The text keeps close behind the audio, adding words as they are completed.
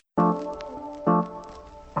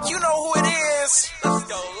You know who it is. Let's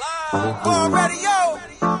go live. Bomb Radio.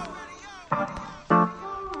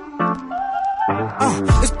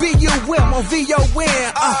 It's B-U-M on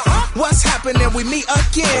V-O-N. What's happening? We meet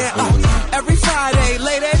again. Every Friday,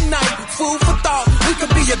 late at night. Food for thought. We could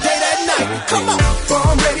be your day that night. Come on.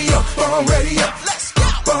 Bomb Radio. Bomb Radio. Let's go.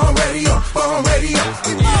 Bomb Radio. Bomb Radio.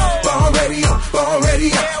 Bomb Radio. Bomb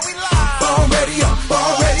Radio. Yeah, we live. Bomb Radio.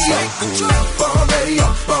 Bomb Radio. Bomb Radio.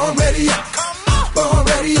 Bomb Radio. Come on. Bomb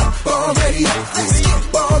Radio. Bomb Radio. Let's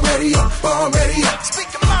get Bomb Radio. Bomb Radio. Speak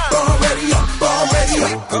your mind. Bomb Radio. Bomb Radio.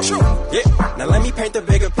 Yeah. Now let me paint the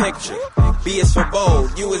bigger picture. B is for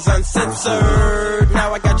bold, U is uncensored.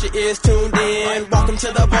 Now I got your ears tuned in. Welcome to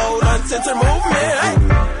the bold, uncensored movement. Hey.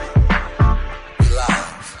 We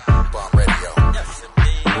live. Bomb Radio. Yes,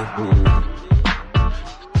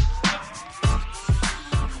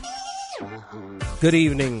 indeed. Good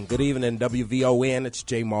evening, WVON. It's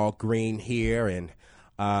Jamal Green here, and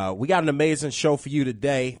we got an amazing show for you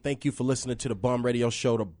today. Thank you for listening to the Bomb Radio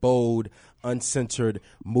Show, the bold, uncensored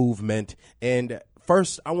movement. And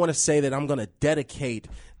first, I want to say that I'm going to dedicate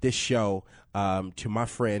this show to my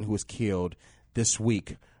friend who was killed this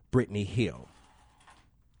week, Brittany Hill.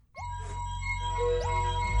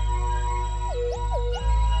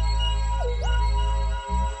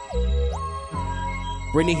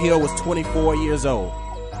 Brittany Hill was 24 years old.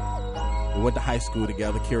 We went to high school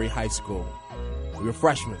together, Curie High School. We were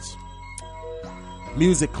freshmen.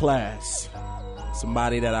 Music class.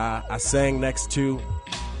 Somebody that I sang next to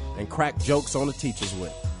and cracked jokes on the teachers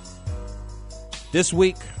with. This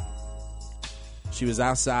week, she was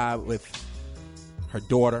outside with her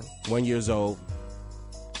daughter, 1 year old,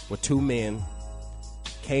 where two men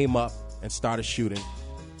came up and started shooting,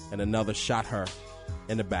 and another shot her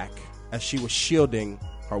in the back as she was shielding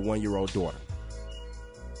her 1 year old daughter.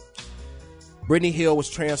 Brittany Hill was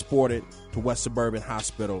transported to West Suburban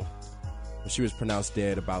Hospital, and she was pronounced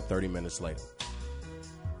dead about 30 minutes later.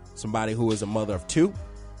 Somebody who is a mother of two,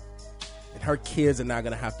 and her kids are not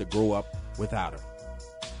going to have to grow up without her.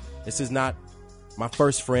 This is not my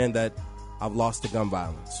first friend that I've lost to gun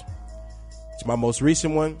violence. It's my most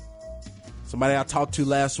recent one. Somebody I talked to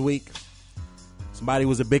last week. Somebody who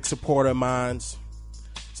was a big supporter of mine.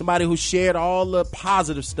 Somebody who shared all the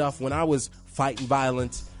positive stuff when I was fighting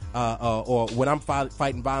violence, or when I'm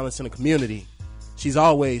fighting violence in the community. She's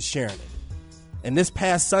always sharing it. And this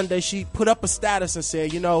past Sunday, she put up a status and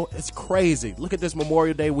said, you know, it's crazy. Look at this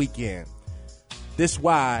Memorial Day weekend. This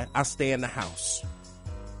why I stay in the house.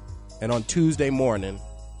 And on Tuesday morning,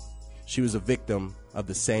 she was a victim of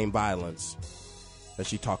the same violence that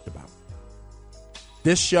she talked about.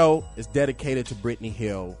 This show is dedicated to Brittany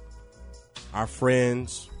Hill, our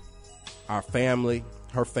friends, our family,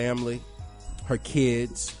 her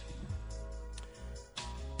kids.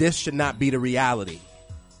 This should not be the reality,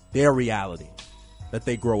 their reality that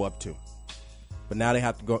they grow up to. But now they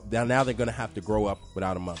have to go. Now they're going to have to grow up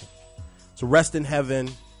without a mother. So rest in heaven.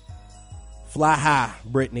 Fly high,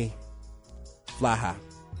 Brittany. Fly high.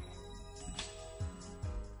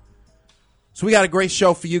 So we got a great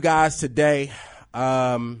show for you guys today.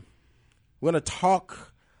 We're going to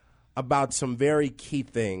talk about some very key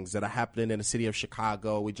things that are happening in the city of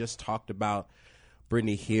Chicago. We just talked about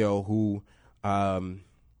Brittany Hill, who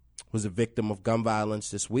was a victim of gun violence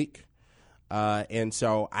this week. And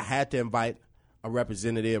so I had to invite a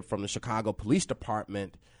representative from the Chicago Police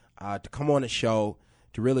Department to come on the show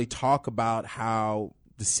to really talk about how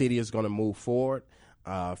the city is going to move forward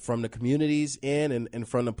from the communities in and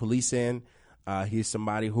from the police end. He's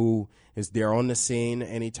somebody who is there on the scene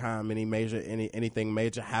anytime anything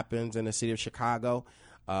major happens in the city of Chicago.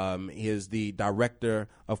 He is the director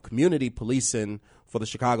of community policing for the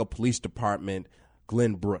Chicago Police Department,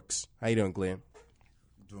 Glenn Brooks. How you doing, Glenn?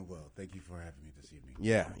 Doing well. Thank you for having me this evening.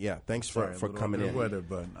 Yeah. Thanks for coming in. Weather,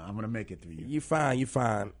 but I'm going to make it through you. You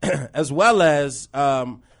fine. As well as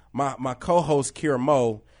my co-host, Kira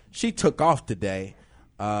Moe, she took off today.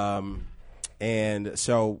 And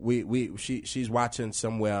so she's watching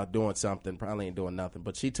somewhere doing something, probably ain't doing nothing,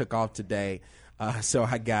 but she took off today. So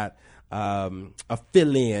I got a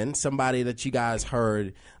fill-in, somebody that you guys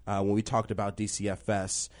heard when we talked about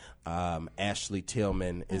DCFS. Ashley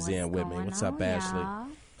Tillman is in with me. What's up, Ashley?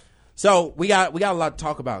 So we got a lot to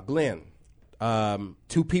talk about. Glenn,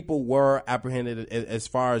 two people were apprehended as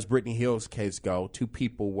far as Brittany Hill's case go. Two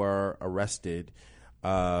people were arrested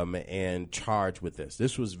and charged with this.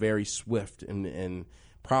 This was very swift and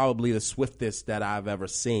probably the swiftest that I've ever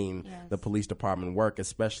seen the police department work,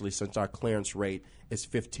 especially since our clearance rate is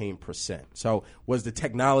 15%. So was the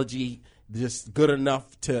technology just good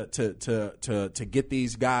enough to get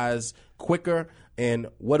these guys quicker? And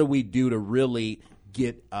what do we do to really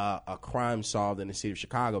get a crime solved in the city of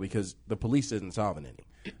Chicago because the police isn't solving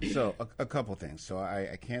any. So a couple things. So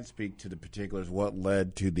I can't speak to the particulars, what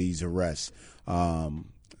led to these arrests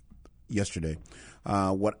yesterday.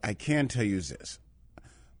 What I can tell you is this.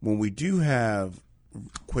 When we do have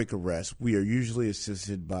quick arrests, we are usually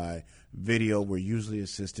assisted by video. We're usually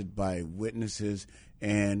assisted by witnesses,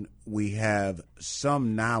 and we have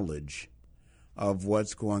some knowledge of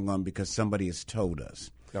what's going on because somebody has told us.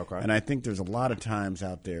 Okay. And I think there's a lot of times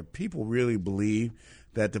out there, people really believe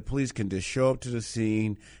that the police can just show up to the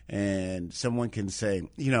scene and someone can say,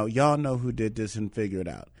 y'all know who did this and figure it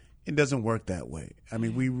out. It doesn't work that way. I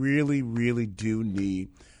mean, we really, really do need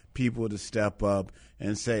people to step up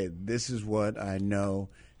and say, this is what I know,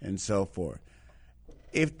 and so forth.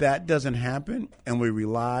 If that doesn't happen and we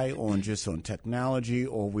rely on technology,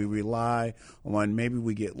 or we rely on maybe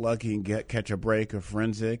we get lucky and catch a break or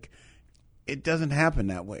forensic, it doesn't happen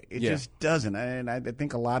that way. It just doesn't. And I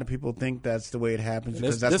think a lot of people think that's the way it happens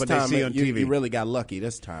because that's what they see on TV. You really got lucky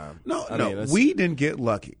this time. No, we didn't get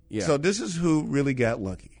lucky. Yeah. So this is who really got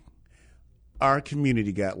lucky. Our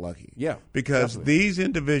community got lucky. Yeah, because definitely. These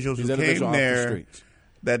individuals who came there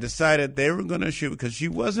that decided they were going to shoot because she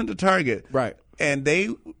wasn't the target. Right. And they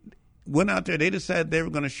went out there, they decided they were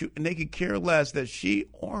going to shoot, and they could care less that she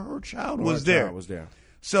or her child was there.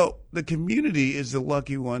 So the community is the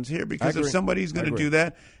lucky ones here because if somebody's going to do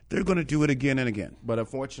that, they're going to do it again and again. But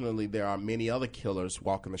unfortunately, there are many other killers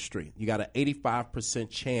walking the street. You got an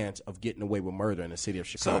 85% chance of getting away with murder in the city of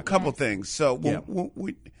Chicago. So a couple things. So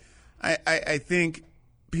I think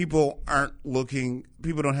people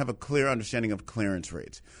don't have a clear understanding of clearance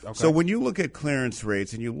rates. Okay. So when you look at clearance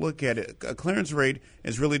rates and you look at it, a clearance rate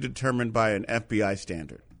is really determined by an FBI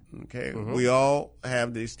standard. Okay. Mm-hmm. We all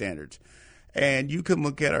have these standards. And you can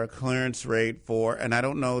look at our clearance rate for, and I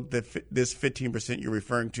don't know that this 15% you're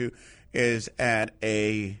referring to is at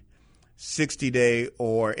a 60-day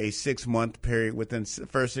or a 6-month period. Within the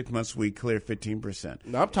first 6 months, we clear 15%.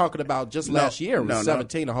 No, I'm talking about just last year. It was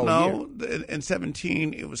 17 a whole year. No, in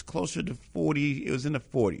 17, it was closer to 40. It was in the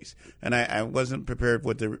 40s. And I wasn't prepared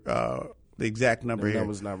with the exact number here. That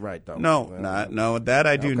was not right, though. No, that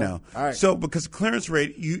I do know. All right. So because clearance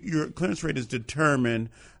rate, your clearance rate is determined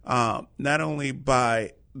not only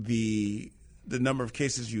by the number of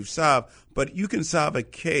cases you've solved, but you can solve a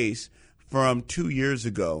case from 2 years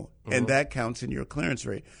ago, and that counts in your clearance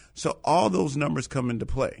rate. So all those numbers come into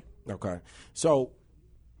play. Okay. So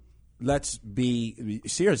let's be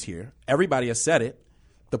serious here. Everybody has said it.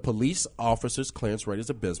 The police officers' clearance rate is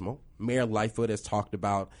abysmal. Mayor Lightfoot has talked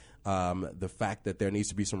about the fact that there needs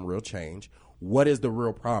to be some real change. What is the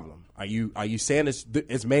real problem? Are you saying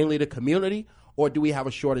it's mainly the community, or do we have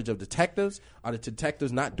a shortage of detectives? Are the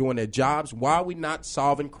detectives not doing their jobs? Why are we not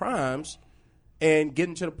solving crimes and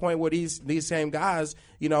getting to the point where these same guys,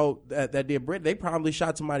 that did Brit, they probably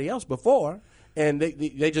shot somebody else before, and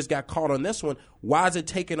they just got caught on this one. Why is it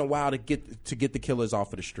taking a while to get the killers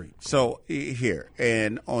off of the street? So here,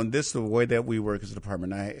 and on this, the way that we work as a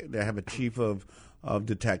department, I have a chief of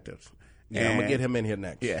detectives. Yeah, I'm gonna get him in here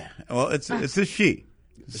next. Yeah, well, it's a she.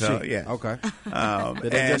 So yeah, okay.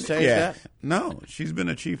 Did they just change that? No, she's been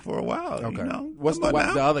a chief for a while. Okay. What's the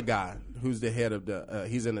other guy who's the head of the?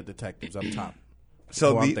 He's in the detectives up top.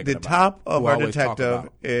 So the top of our detective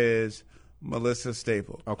is Melissa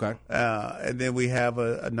Staple. Okay. And then we have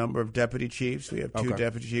a number of deputy chiefs. We have two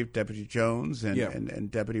deputy chiefs, Deputy Jones and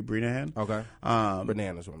Deputy Brinahan. Okay.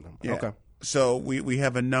 Bananas one of them. Yeah. Okay. So we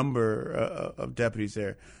have a number of deputies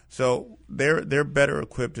there. So they're better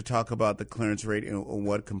equipped to talk about the clearance rate and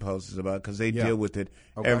what composes about because they deal with it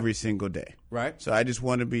every single day. Right. So I just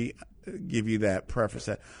want to give you that preface.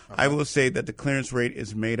 I will say that the clearance rate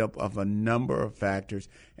is made up of a number of factors.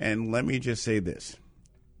 And let me just say this.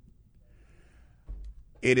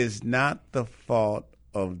 It is not the fault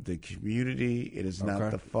of the community. It is not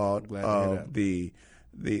the fault of the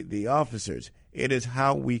officers. It is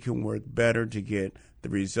how we can work better to get the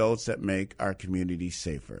results that make our community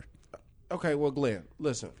safer. Okay, well, Glenn,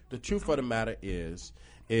 listen. The truth of the matter is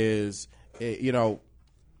the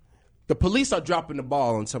police are dropping the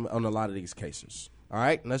ball on a lot of these cases. All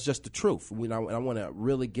right, and that's just the truth. And I want to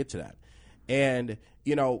really get to that. And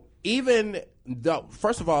even though,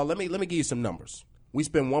 first of all, let me give you some numbers. We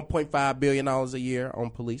spend $1.5 billion a year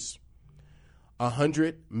on police.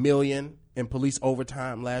 $100 million in police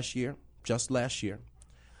overtime just last year.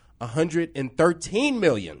 $113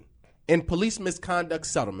 million in police misconduct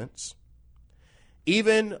settlements.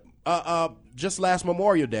 Even just last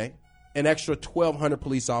Memorial Day, an extra 1,200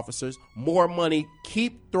 police officers. More money. We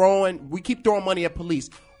keep throwing money at police.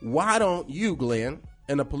 Why don't you, Glenn,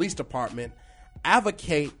 in the police department,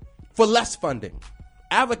 advocate for less funding?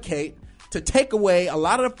 advocate to take away a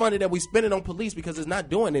lot of the funding that we spending on police because it's not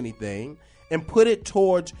doing anything and put it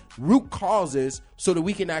towards root causes so that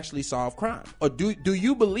we can actually solve crime? Or do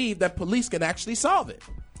you believe that police can actually solve it?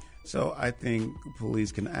 So I think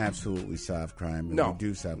police can absolutely solve crime, and we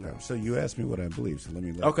do solve crime. So you asked me what I believe, so let me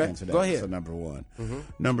answer that. Go ahead. So number one.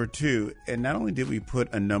 Number two, and not only did we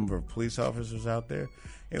put a number of police officers out there,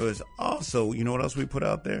 it was also, you know what else we put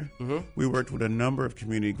out there? We worked with a number of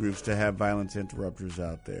community groups to have violence interrupters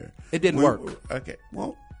out there. It didn't work. Okay,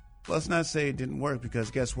 well, let's not say it didn't work,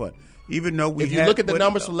 because guess what? Even though we if you look at the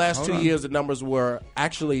numbers for the last 2 years, the numbers were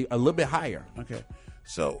actually a little bit higher. Okay,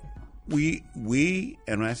 so we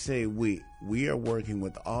and when I say we are working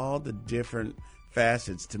with all the different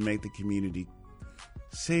facets to make the community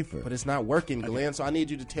safer. But it's not working, Glenn. Okay. So I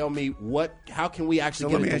need you to tell me how can we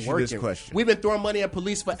actually get it to working? Let me ask you this question. We've been throwing money at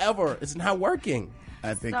police forever. It's not working.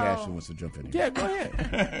 I think Ashley wants to jump in here. Yeah, go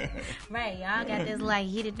ahead. Right, y'all got this like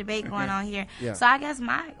heated debate going on here. Yeah. So I guess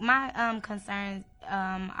my concerns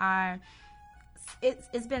are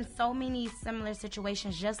it's been so many similar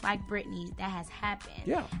situations just like Brittany that has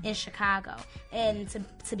happened in Chicago. And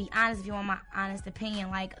to be honest, if you want my honest opinion,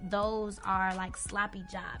 like those are like sloppy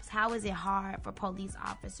jobs. How is it hard for police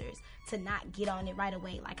officers to not get on it right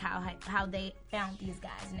away? Like how they found these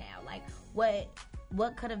guys now? Like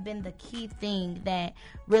what could have been the key thing that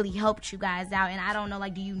really helped you guys out? And I don't know,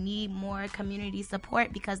 like, do you need more community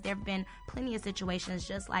support? Because there have been plenty of situations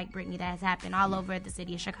just like Brittany that has happened all over the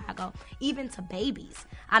city of Chicago, even to babies.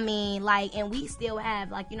 I mean, like, and we still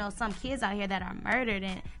have, like, you know, some kids out here that are murdered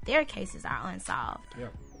and their cases are unsolved.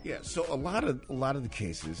 Yeah, so a lot of the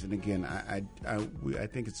cases, and again, I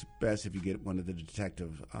think it's best if you get one of the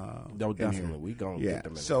detective. No, definitely, we gonna get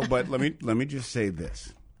them in. So, but let me just say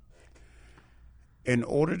this: in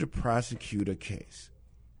order to prosecute a case,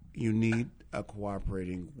 you need a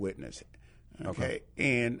cooperating witness. Okay,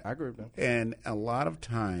 and I agree with that. And a lot of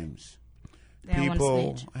times,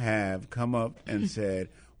 people have come up and said,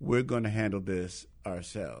 "We're going to handle this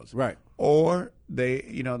ourselves," right? Or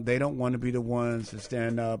they don't want to be the ones to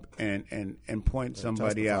stand up and point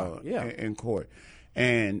somebody out in court.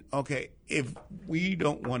 And okay, if we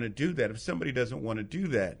don't want to do that, if somebody doesn't want to do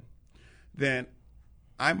that, then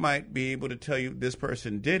I might be able to tell you this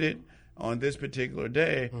person did it on this particular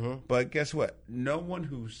day, but guess what? No one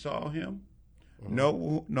who saw him, no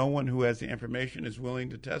one who has the information is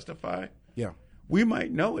willing to testify. Yeah, we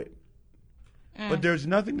might know it. But there's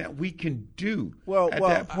nothing that we can do at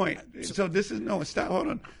that point. So this is hold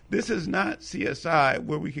on. This is not CSI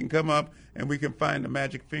where we can come up and we can find a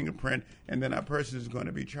magic fingerprint and then our person is going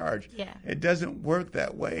to be charged. Yeah. It doesn't work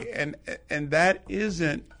that way, and that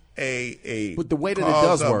isn't but the way that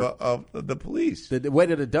cause it does work of the police. The way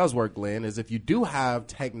that it does work, Glenn, is if you do have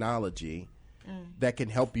technology that can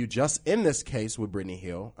help you. Just in this case with Brittany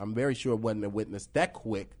Hill, I'm very sure it wasn't a witness that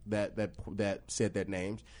quick that said their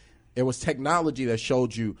names. It was technology that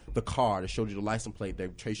showed you the car, that showed you the license plate,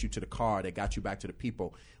 that traced you to the car, that got you back to the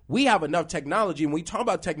people. We have enough technology, and when we talk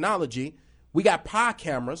about technology, we got pod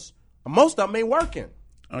cameras. Most of them ain't working.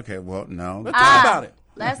 Okay, well, no. Let's talk about it.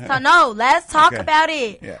 Let's talk about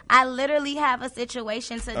it. Yeah. I literally have a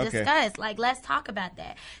situation to discuss. Like, let's talk about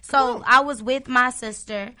that. So I was with my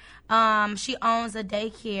sister. She owns a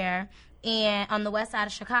daycare on the west side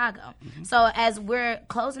of Chicago. So as we're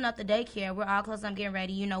closing up the daycare, we're all closing up, getting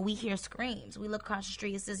ready. You know, we hear screams. We look across the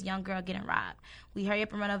street. It's this young girl getting robbed. We hurry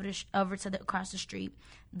up and run over to across the street.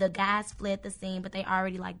 The guys fled the scene, but they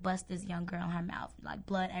already, like, bust this young girl in her mouth, like,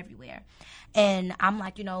 blood everywhere. And I'm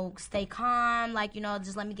like, you know, stay calm. Like, you know,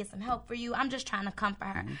 just let me get some help for you. I'm just trying to comfort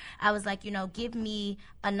her. I was like, you know, give me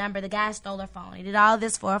a number. The guy stole her phone. He did all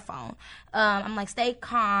this for a phone. I'm like, stay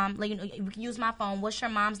calm. Like, you know, you can use my phone. What's your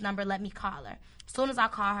mom's number? Let me call her. As soon as I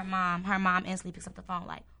call her mom instantly picks up the phone,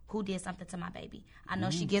 like, who did something to my baby? I know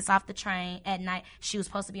she gets off the train at night. She was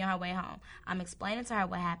supposed to be on her way home. I'm explaining to her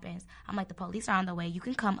what happens. I'm like, the police are on the way. You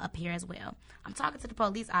can come up here as well. I'm talking to the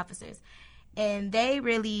police officers, and they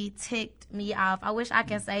really ticked me off. I wish I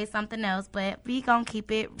could say something else, but we gonna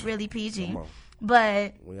keep it really PG.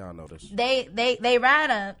 But we all know this. They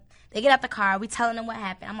ride up. They get out the car. We telling them what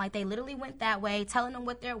happened. I'm like, they literally went that way, telling them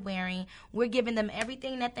what they're wearing. We're giving them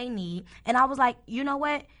everything that they need. And I was like, you know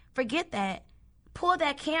what? Forget that. Pull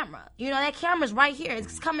that camera. You know, that camera's right here.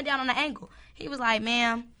 It's coming down on the angle. He was like,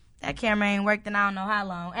 ma'am, that camera ain't worked in I don't know how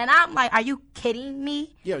long. And I'm like, are you kidding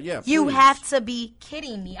me? Yeah. You please. have to be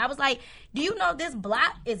kidding me. I was like, do you know this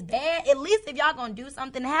block is bad? At least if y'all gonna do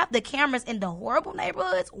something, have the cameras in the horrible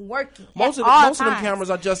neighborhoods working. Most of them cameras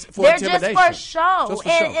are just for intimidation. They're just for show. Just for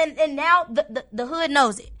show. And now the hood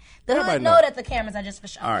knows it. The hood know that the cameras are just for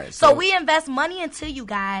show. All right, so we invest money into you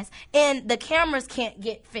guys, and the cameras can't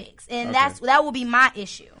get fixed. And that will be my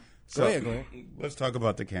issue. So let's talk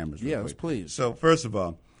about the cameras. Yes, please. So first of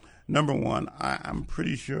all, number one, I'm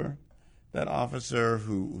pretty sure that officer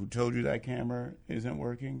who told you that camera isn't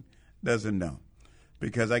working doesn't know.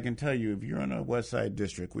 Because I can tell you, if you're in a West Side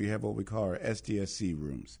district, we have what we call our SDSC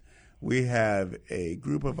rooms. We have a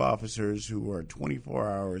group of officers who are 24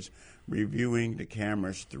 hours reviewing the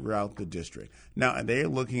cameras throughout the district. Now, they're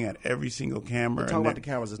looking at every single camera. Talking about the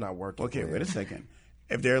cameras is not working. Okay, wait a second.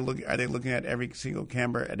 If are they looking at every single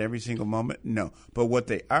camera at every single moment? No. But what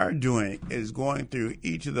they are doing is going through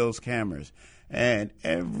each of those cameras, and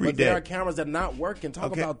every day. But there are cameras that are not working.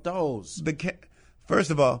 Talk about those.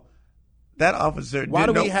 First of all, that officer. Why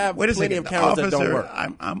do we have plenty of cameras that don't work?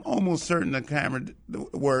 I'm almost certain the camera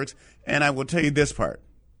works, and I will tell you this part.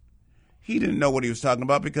 He didn't know what he was talking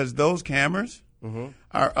about because those cameras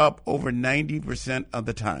are up over 90% of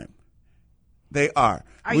the time. They are.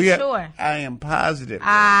 Are you sure? I am positive.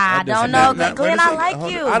 I don't know, Glenn. I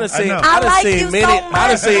like you. I done seen many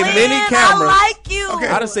cameras. I like you. Okay.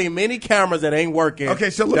 I done seen many cameras that ain't working. Okay,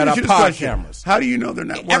 so let me ask you this question. Cameras. How do you know they're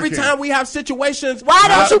not working? Every time we have situations, why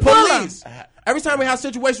don't you pull them? Every time we have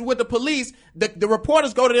situations with the police, the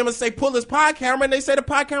reporters go to them and say, pull this pod camera, and they say the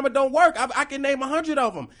pod camera don't work. I can name 100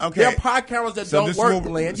 of them. Okay. There are pod cameras that don't work,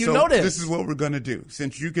 Glenn. You know this. This is what we're going to do,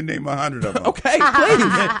 since you can name 100 of them. Okay,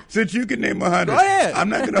 please. Since you can name 100. Go ahead. I'm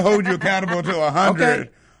not going to hold you accountable to 100, okay,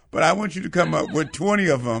 but I want you to come up with 20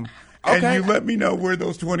 of them. And you let me know where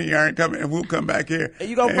those 20 aren't coming, and we'll come back here. And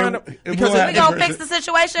you gonna find them because we're gonna fix the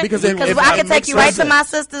situation. Because I can take you right to my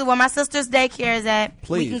sister, where my sister's daycare is at.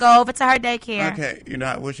 Please. We can go over to her daycare. Okay,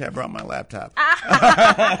 I wish I brought my laptop.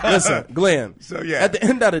 Listen, Glenn. So yeah, at the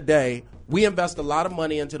end of the day, we invest a lot of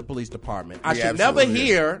money into the police department. I should never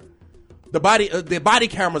hear the body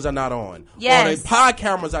cameras are not on. Yes. Or the pod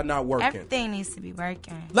cameras are not working. Everything needs to be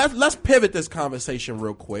working. Let's pivot this conversation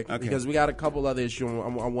real quick because we got a couple other issues I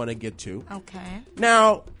want to get to. Okay.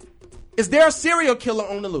 Now, is there a serial killer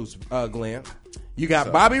on the loose, Glenn? You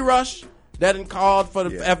got Bobby Rush that called for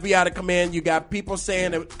the FBI to come in. You got people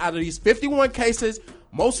saying that out of these 51 cases,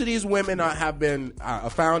 most of these women have been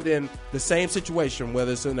found in the same situation,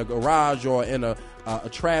 whether it's in a garage or in a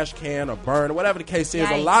trash can or burn or whatever the case is.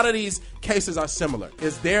 Yikes. A lot of these cases are similar.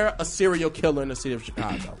 Is there a serial killer in the city of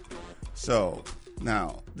Chicago? So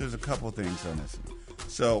now there's a couple things on this.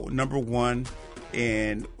 So number one,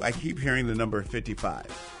 and I keep hearing the number 55.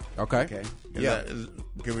 Okay.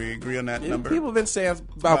 Can we agree on that number? People have been saying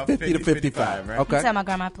about 50 to 55. Right? Okay. I tell my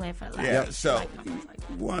grandma played for life. Yeah. So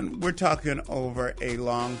one, we're talking over a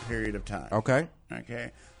long period of time. Okay.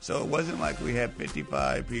 So it wasn't like we had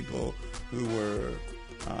 55 people who were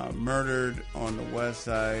murdered on the west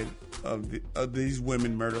side of these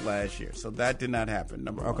women murdered last year. So that did not happen,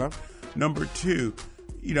 number one. Number two,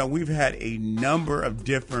 we've had a number of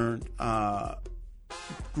different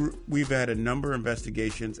we've had a number of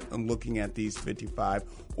investigations on looking at these 55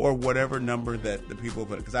 or whatever number that the people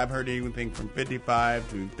put, because I've heard anything from 55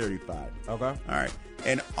 to 35. Okay. All right.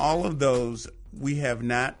 And all of those, we have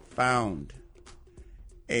not found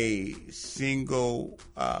a single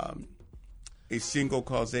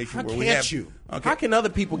causation. How where can't we have, you? Okay. How can other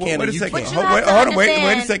people can't? Wait a you second. can't?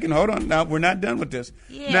 Wait a second. Hold on. Now we're not done with this.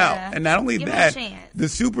 Yeah. Now, and not only Give that, him a chance. the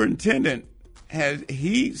superintendent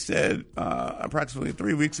he said approximately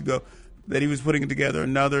 3 weeks ago that he was putting together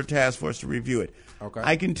another task force to review it. Okay.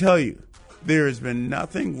 I can tell you, there has been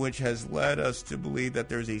nothing which has led us to believe that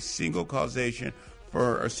there's a single causation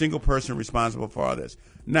for a single person responsible for all this.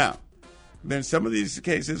 Now, then some of these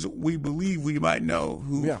cases, we believe we might know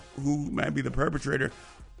who might be the perpetrator.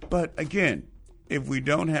 But again, if we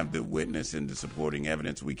don't have the witness and the supporting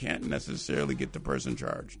evidence, we can't necessarily get the person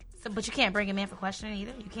charged. But you can't bring him in for questioning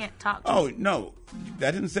either? You can't talk to him? him? No.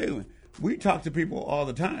 That didn't say. We talk to people all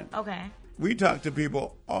the time. Okay. We talk to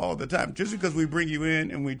people all the time. Just because we bring you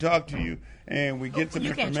in and we talk to you and we get some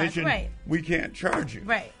information, we can't charge you.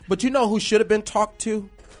 Right. But you know who should have been talked to?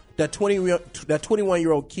 That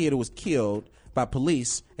 21-year-old kid who was killed by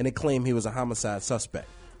police, and they claim he was a homicide suspect.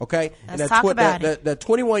 Okay? Let's talk about it. That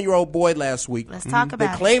 21-year-old boy last week. Let's talk about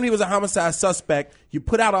it. They claimed he was a homicide suspect. You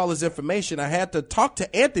put out all this information. I had to talk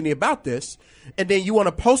to Anthony about this. And then you want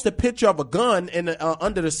to post a picture of a gun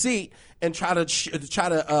under the seat and try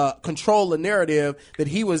to control the narrative that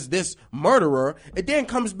he was this murderer. It then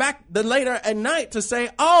comes back later at night to say,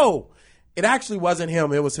 oh, it actually wasn't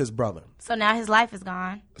him. It was his brother. So now his life is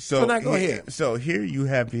gone. So now go ahead. So here you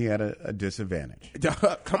have me at a disadvantage.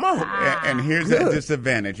 Come on. And here's that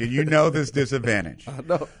disadvantage. And you know this disadvantage. I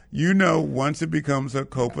know. You know once it becomes a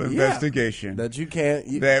COPA investigation that you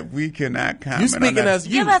can't that we cannot comment. You speaking on as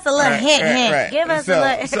you. Give us a little hint. Right. Give us a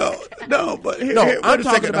little. I'm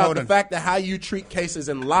talking about the fact that how you treat cases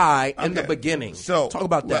and lie in the beginning. So talk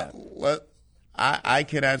about that. I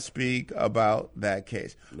cannot speak about that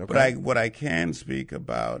case. Okay. But what I can speak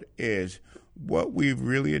about is what we've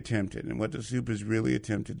really attempted and what the soup has really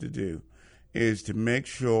attempted to do is to make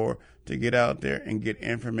sure to get out there and get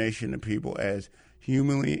information to people as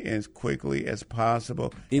humanly, as quickly as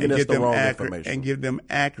possible. Even and if get the them wrong accurate, information. And give them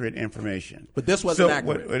accurate information. But this wasn't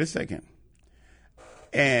accurate. Wait a second.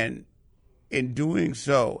 And in doing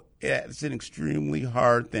so, it's an extremely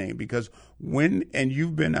hard thing because and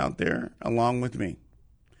you've been out there along with me,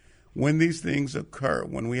 when these things occur,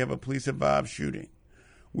 when we have a police-involved shooting,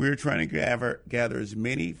 we're trying to gather as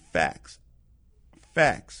many facts,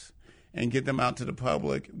 and get them out to the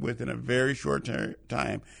public within a very short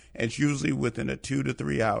time. It's usually within 2 to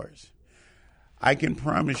 3 hours. I can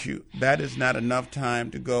promise you that is not enough time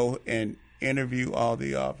to go and interview all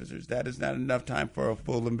the officers. That is not enough time for a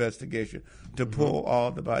full investigation, to pull all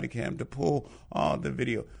the body cam, to pull all the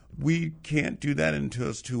video. We can't do that until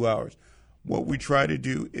it's 2 hours. What we try to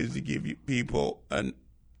do is to give people an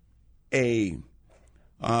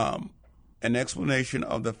explanation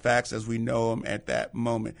of the facts as we know them at that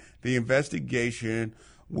moment. The investigation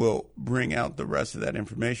will bring out the rest of that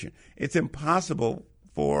information. It's impossible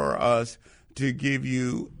for us to give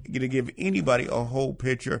anybody a whole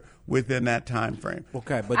picture within that time frame.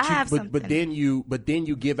 Okay, but then you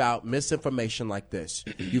give out misinformation like this.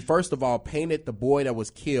 You first of all painted the boy that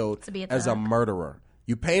was killed as a murderer.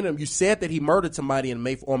 You painted him. You said that he murdered somebody on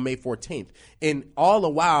May 14th, and all the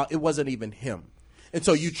while it wasn't even him. And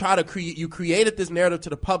so you created this narrative to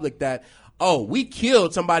the public that, oh, we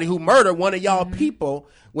killed somebody who murdered one of y'all people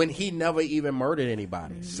when he never even murdered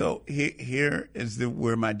anybody. So here is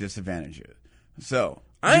where my disadvantage is. So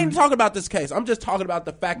I ain't talking about this case. I'm just talking about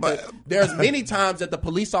the fact that there's many times that the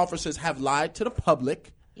police officers have lied to the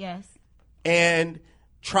public. Yes. And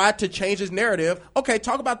tried to change his narrative. Okay,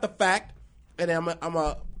 talk about the fact, and then I'm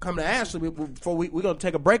going to come to Ashley before we're going to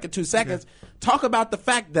take a break in 2 seconds. Okay. Talk about the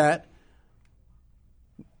fact that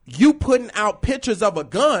you putting out pictures of a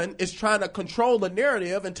gun is trying to control the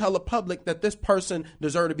narrative and tell the public that this person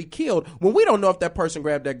deserved to be killed when we don't know if that person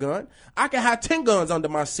grabbed that gun. I can have 10 guns under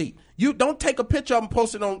my seat. You don't take a picture of them,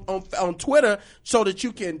 post it on Twitter so that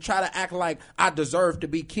you can try to act like I deserve to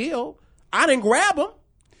be killed. I didn't grab them.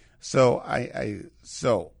 So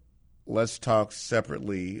so let's talk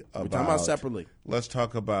separately about. We're talking about separately. Let's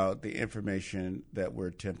talk about the information that we're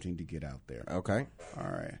attempting to get out there. Okay. All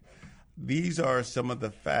right. These are some of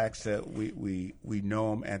the facts that we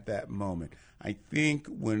know them at that moment. I think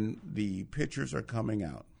when the pictures are coming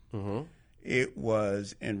out, it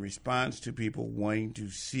was in response to people wanting to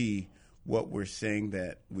see what we're saying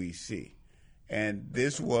that we see. And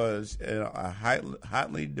this was a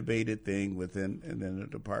hotly debated thing within the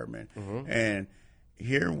department. And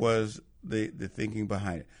here was the thinking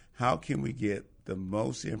behind it. How can we get the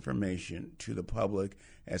most information to the public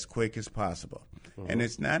as quick as possible? And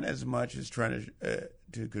it's not as much as trying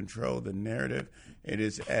to control the narrative. It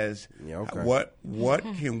is as what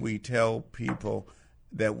can we tell people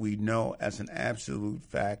that we know as an absolute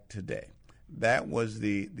fact today. That was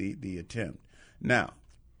the attempt. Now,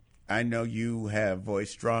 I know you have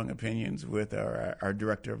voiced strong opinions with our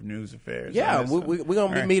director of news affairs. Yeah, we're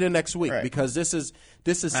going to be meeting next week because this is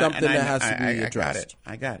something that has to be addressed.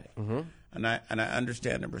 I got it. And I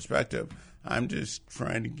understand the perspective. I'm just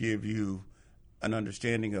trying to give you an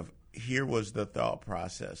understanding of here was the thought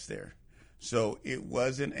process there. So it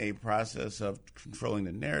wasn't a process of controlling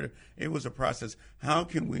the narrative. It was a process. How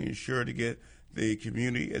can we ensure to get the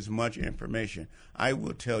community as much information? I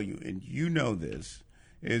will tell you, and you know this,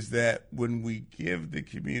 is that when we give the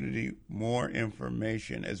community more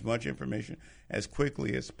information, as much information as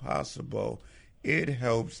quickly as possible, it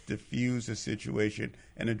helps diffuse the situation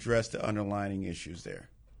and address the underlying issues there.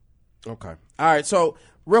 Okay. All right. So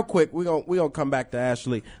real quick, we're gonna come back to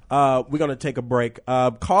Ashley. We're gonna take a break.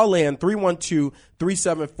 Call in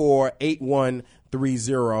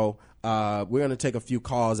 312-374-8130. We're going to take a few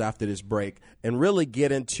calls after this break and really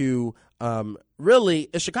get into,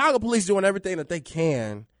 is Chicago police doing everything that they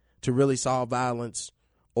can to really solve violence?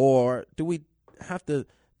 Or do we have to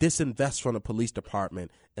disinvest from the police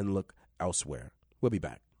department and look elsewhere? We'll be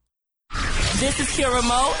back. This is Kira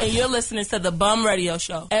Moe, and you're listening to The Bum Radio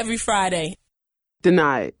Show every Friday.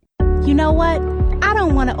 Denied. You know what? I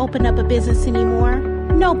don't want to open up a business anymore.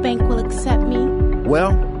 No bank will accept me.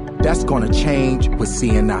 Well, that's going to change with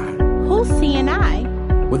CNI. Who's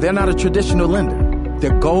CNI? Well, they're not a traditional lender.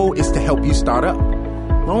 Their goal is to help you start up.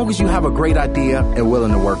 As long as you have a great idea and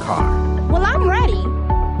willing to work hard. Well, I'm ready.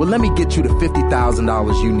 Well, let me get you the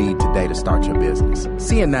 $50,000 you need today to start your business.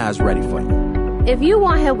 CNI is ready for you. If you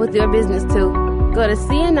want help with your business too, go to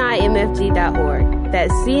cnimfg.org.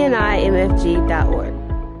 That's cnimfg.org.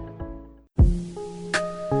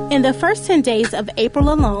 In the first 10 days of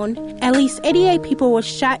April alone, at least 88 people were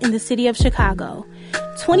shot in the city of Chicago,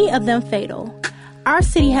 20 of them fatal. Our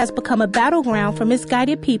city has become a battleground for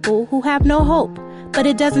misguided people who have no hope, but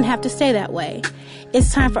it doesn't have to stay that way.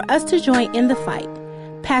 It's time for us to join in the fight.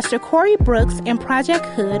 Pastor Corey Brooks and Project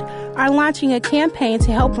Hood are launching a campaign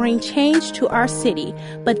to help bring change to our city,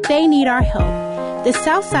 but they need our help. The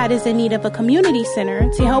South Side is in need of a community center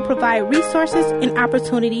to help provide resources and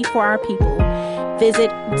opportunity for our people.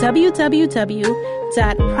 Visit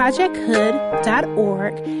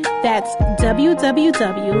www.projecthood.org. That's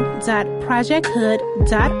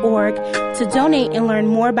www.projecthood.org to donate and learn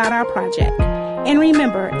more about our project. And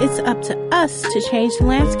remember, it's up to us to change the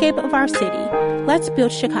landscape of our city. Let's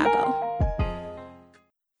build Chicago.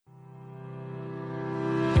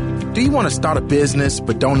 Do you want to start a business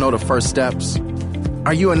but don't know the first steps?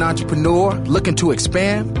 Are you an entrepreneur looking to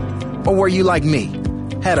expand? Or were you like me,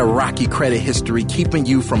 had a rocky credit history keeping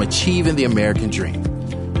you from achieving the American dream?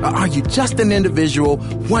 Or are you just an individual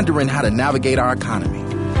wondering how to navigate our economy?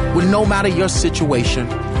 Well, no matter your situation,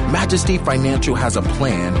 Majesty Financial has a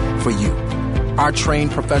plan for you. Our trained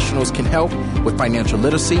professionals can help with financial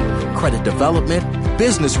literacy, credit development,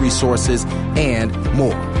 business resources, and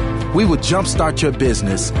more. We will jumpstart your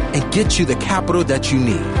business and get you the capital that you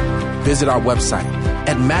need. Visit our website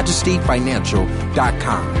at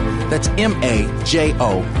majestyfinancial.com. That's MAJOSTEE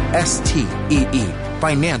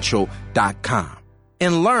financial.com.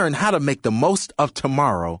 And learn how to make the most of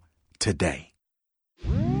tomorrow today.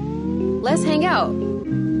 Let's hang out.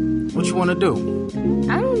 What you want to do?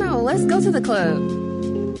 I don't know. Let's go to the club.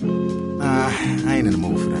 I ain't in the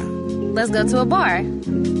mood for that. Let's go to a bar.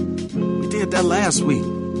 We did that last week.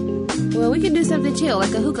 Well, we could do something chill,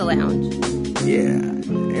 like a hookah lounge. Yeah.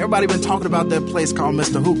 Everybody been talking about that place called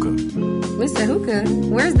Mr. Hookah. Mr. Hookah?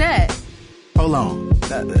 Where's that? Hold on.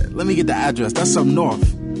 Let me get the address. That's up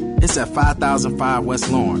north. It's at 5005 West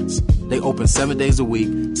Lawrence. They open 7 days a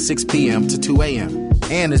week, 6 p.m. to 2 a.m.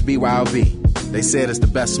 And it's BYOB. They said it's the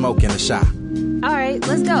best smoke in the shop. All right,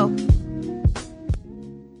 let's go.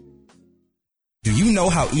 Do you know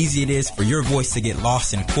how easy it is for your voice to get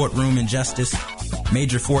lost in courtroom injustice?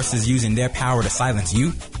 Major forces using their power to silence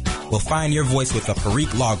you? Well, find your voice with the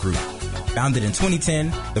Parikh Law Group. Founded in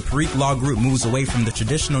 2010, the Parikh Law Group moves away from the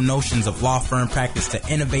traditional notions of law firm practice to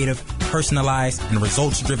innovative, personalized, and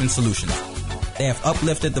results-driven solutions. They have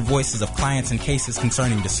uplifted the voices of clients in cases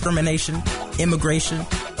concerning discrimination, immigration,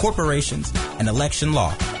 corporations, and election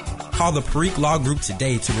law. Call the Parikh Law Group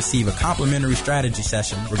today to receive a complimentary strategy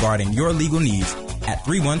session regarding your legal needs at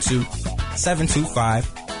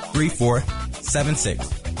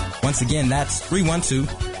 312-725-3476. Once again, that's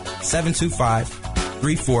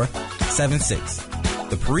 312-725-3476.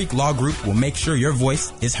 The Parikh Law Group will make sure your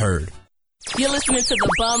voice is heard. You're listening to The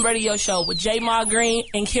Bum Radio Show with J. Ma Green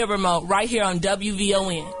and Kira Moe right here on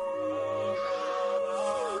WVON.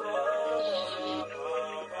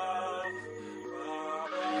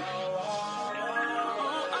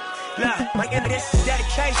 Look, my end of this is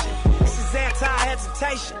dedication. This is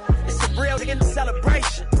anti-hesitation. It's a real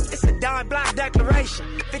celebration. It's a dime block declaration.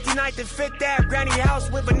 59th and 5th Ave, granny house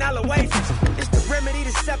with vanilla wafers. It's the remedy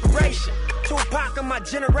to separation. Tupac of my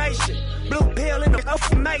generation. Blue pill in the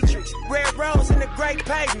open matrix. Red rose in the great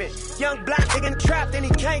pavement. Young black nigga trapped and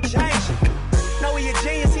he can't change it. Know he a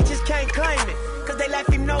genius, he just can't claim it. Cause they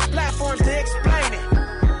left him no platforms to explain it.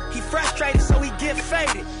 He frustrated so he get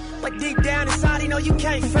faded. But deep down inside he know you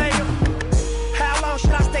can't fade him. How long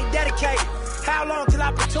should I stay dedicated? How long till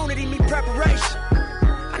opportunity meet preparation?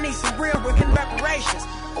 I need some real work and reparations.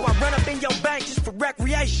 Or I run up in your bank just for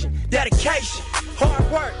recreation. Dedication,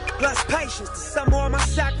 hard work, plus patience. To some more of my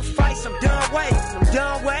sacrifice, I'm done waiting.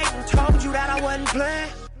 Told you that I wasn't playing.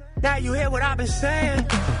 Now you hear what I've been saying.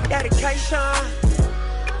 Dedication.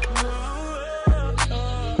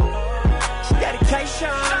 Dedication.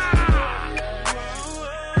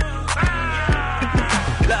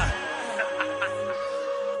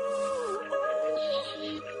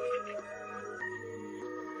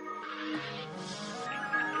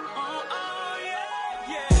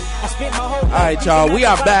 All right, y'all. We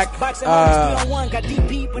are back.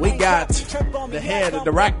 We got the head, the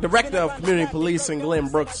director of community policing, Glenn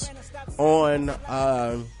Brooks, on.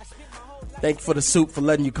 Thank you for the Soup for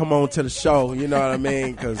letting you come on to the show. You know what I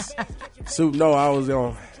mean? Because Soup know I was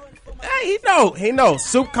on. Hey, he know.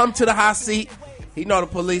 Soup come to the hot seat. He know the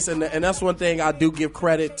police, and that's one thing I do give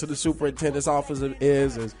credit to the superintendent's office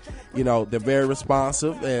is you know, they're very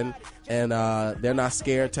responsive and they're not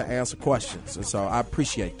scared to answer questions, and so I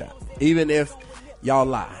appreciate that. Even if y'all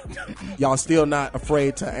lie, y'all still not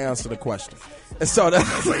afraid to answer the question. And so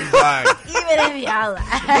that's even if y'all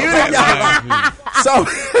lie. So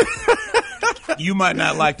you might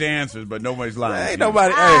not like the answers, but nobody's lying. Ain't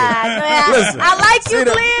nobody. Listen, I like you,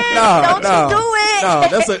 Glenn. Don't you do it? No,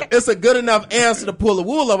 it's a good enough answer to pull the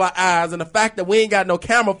wool over our eyes, and the fact that we ain't got no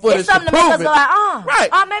camera footage to prove it. Go like, right?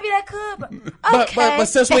 Oh, maybe that could. Okay. But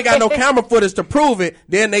since we got no camera footage to prove it,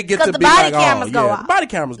 then they get to be like, cameras go off. The body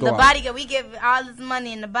cameras go off. We give all this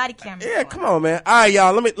money in the body cameras. Yeah, come on, man. All right,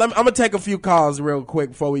 y'all. Let me. I'm gonna take a few calls real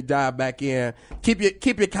quick before we dive back in.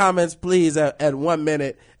 Keep your comments, please, at 1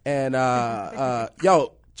 minute. And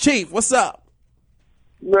yo, Chief, what's up?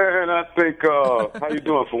 Man, I think how you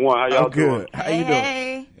doing for one? How y'all doing? How you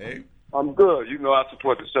doing? Hey. I'm good. You know I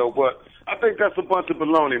support the show, but I think that's a bunch of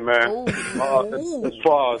baloney, man. As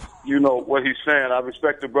far as you know what he's saying, I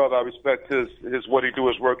respect the brother. I respect his what he do,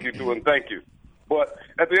 his work he do, and thank you. But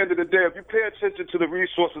at the end of the day, if you pay attention to the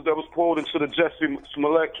resources that was poured into the Jussie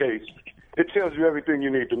Smollett case, it tells you everything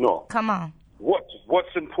you need to know. Come on.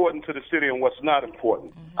 What's important to the city and what's not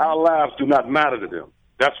important. Our lives do not matter to them.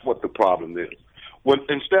 That's what the problem is. When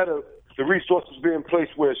instead of the resources being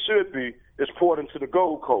placed where it should be, it's poured into the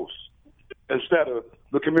Gold Coast instead of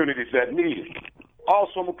the communities that need it.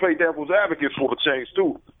 Also, I'm going to play devil's advocate for a change,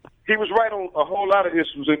 too. He was right on a whole lot of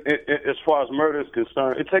issues as far as murder is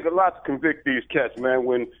concerned. It takes a lot to convict these cats, man,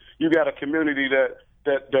 when you got a community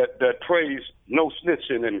that prays no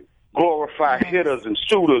snitching and glorify hitters and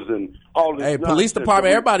shooters and all this. Hey, nonsense. Police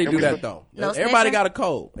department, everybody do that, though. No everybody snitching? got a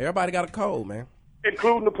code. Everybody got a code, man.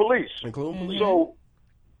 Including the police. So,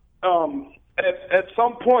 at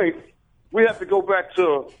some point, we have to go back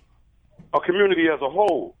to a community as a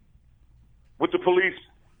whole with the police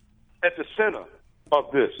at the center of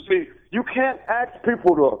this. See, you can't ask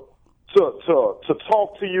people to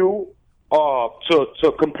talk to you or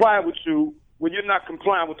to comply with you when you're not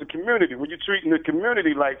complying with the community, when you're treating the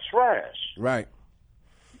community like trash. Right.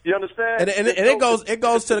 You understand? And it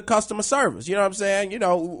goes to the customer service. You know what I'm saying? You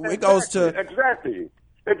know, it goes to exactly.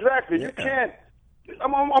 Yeah. You can't.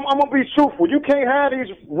 I'm gonna be truthful. You can't have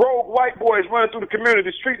these rogue white boys running through the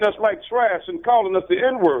community, treating us like trash and calling us the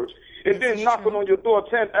N-words, and then knocking on your door,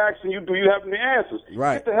 asking you, "Do you have any answers?"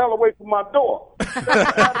 Right. Get the hell away from my door.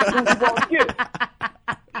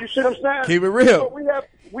 You see what I'm saying? Keep it real. So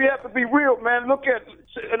we have to be real, man. Look at,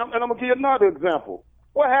 and I'm gonna give you another example.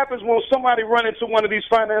 What happens when somebody run into one of these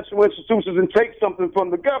financial institutions and take something from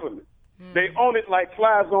the government? They own it like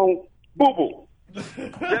flies on boo-boo.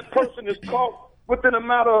 That person is caught within a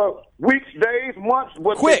matter of weeks, days, months,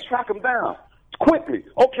 but they track them down quickly.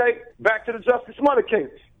 Okay, back to the Jussie Smollett case.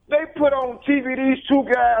 They put on TV these two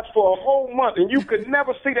guys for a whole month, and you could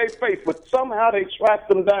never see their face, but somehow they tracked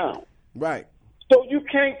them down. Right. So you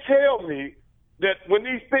can't tell me that when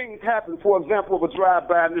these things happen, for example, of a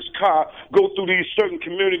drive-by and this car go through these certain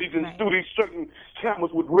communities and through these certain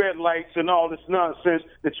cameras with red lights and all this nonsense,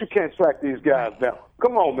 that you can't track these guys down.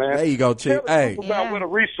 Come on, man. There you go, Chief. Hey, about where the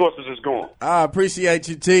resources is going. I appreciate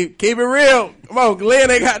you, Chief. Keep it real. Come on, Glenn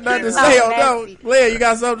ain't got nothing to say on that. Glenn, you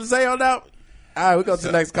got something to say on that? All right, we go to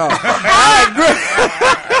the next call. All right, Glenn.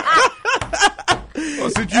 Well,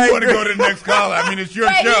 since you want to go to the next call, I mean, it's your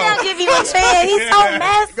show. He don't give you a chance. He's so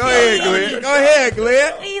messy. Go ahead, Glenn. Go ahead,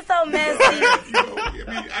 Glenn. He's so messy.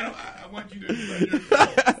 I want you to.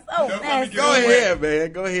 So messy. Go ahead,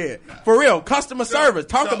 man. Go ahead. For real, customer service.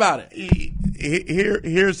 Talk about it.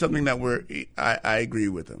 Here's something that I agree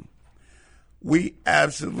with him. We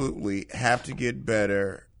absolutely have to get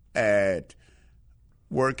better at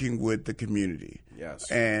working with the community. Yes.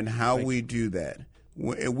 And how we do that.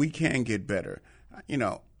 We can get better. You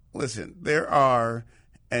know, listen, there are,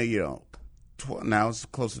 now it's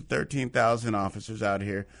close to 13,000 officers out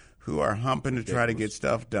here who are humping to try to get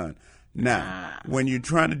stuff done. Now, when you're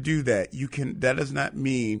trying to do that, that does not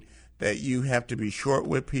mean that you have to be short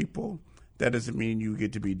with people. That doesn't mean you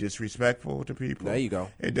get to be disrespectful to people. There you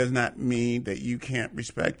go. It does not mean that you can't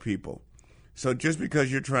respect people. So just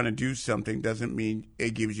because you're trying to do something doesn't mean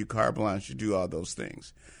it gives you carte blanche to do all those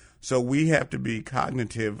things. So we have to be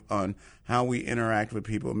cognitive on how we interact with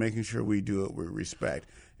people, making sure we do it with respect.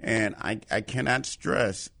 And I cannot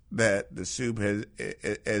stress that the soup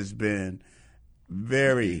has been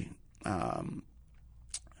very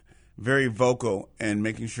very vocal and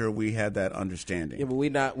making sure we had that understanding. Yeah, but we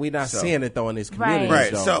not seeing it though in these communities.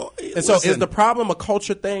 Right. So is the problem a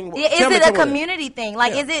culture thing? Is it a community thing?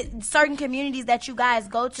 Like, is it certain communities that you guys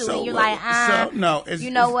go to and you're like, no,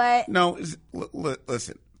 you know what? No,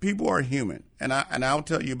 listen. People are human, and I'll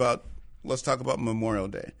tell you about. Let's talk about Memorial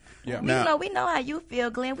Day. Yeah. Now, we know how you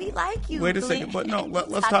feel, Glenn. We like you. Wait a Glenn. second, but no,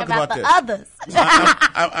 let's talk about the this. Others.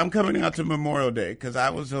 I'm coming out to Memorial Day because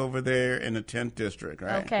I was over there in the 10th district,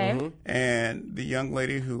 right? Okay. Mm-hmm. And the young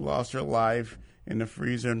lady who lost her life in the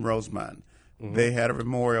freezer in Rosemont, they had a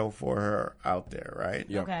memorial for her out there, right?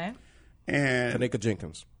 Yep. Okay. And Tanika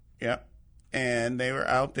Jenkins. Yep. And they were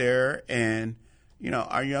out there, and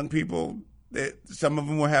our young people. Some of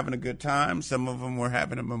them were having a good time. Some of them were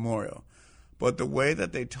having a memorial. But the way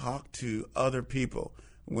that they talk to other people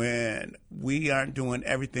when we aren't doing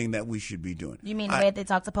everything that we should be doing. You mean the way they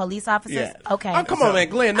talk to police officers? Yeah. Okay. Oh, come on, man,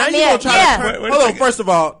 Glenn. Now you're going to try to turn. Hold on, first of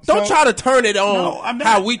all, don't try to turn it on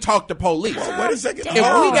how we talk to police. Well, wait a second.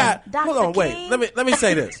 Hold on, wait. Let me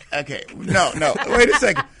say this. Okay. No. Wait a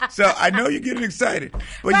second. So I know you're getting excited.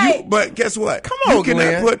 But but guess what? Come on,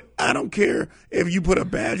 Glenn. I don't care if you put a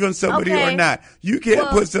badge on somebody or not. You can't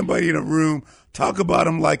put somebody in a room, talk about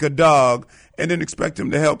them like a dog, and then expect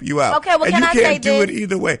them to help you out. Okay, well, and can you I can't say do this? it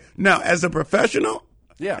either way. Now, as a professional,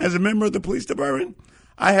 as a member of the police department,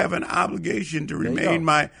 I have an obligation to remain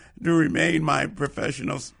my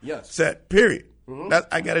professional set. Period. Mm-hmm.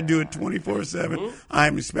 I got to do it 24/7. I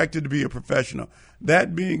am expected to be a professional.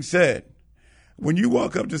 That being said, when you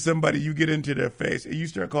walk up to somebody, you get into their face and you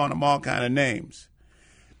start calling them all kind of names.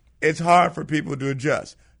 It's hard for people to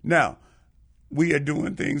adjust. Now, we are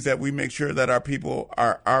doing things that we make sure that our people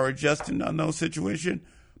are adjusting on those situations,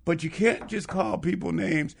 but you can't just call people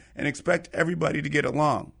names and expect everybody to get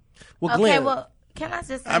along. Well, Glenn, can I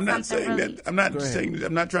just say I'm not something saying really? that. I'm not saying that.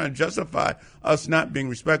 I'm not trying to justify us not being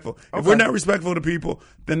respectful. If we're not respectful to people,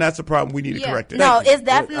 then that's a problem. We need to correct it. No, it's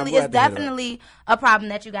definitely a problem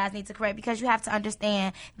that you guys need to correct, because you have to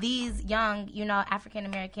understand these young, African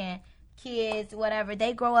American kids, whatever,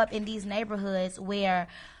 they grow up in these neighborhoods where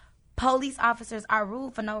police officers are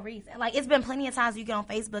rude for no reason. Like, it's been plenty of times you get on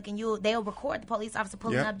Facebook and they'll record the police officer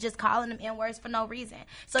pulling up, just calling them N-words for no reason.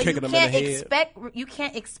 So you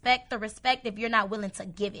can't expect the respect if you're not willing to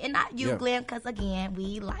give it. And not you, Glenn, because again,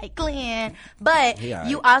 we like Glenn. But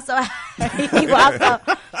you also have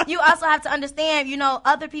to understand,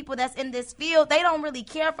 other people that's in this field, they don't really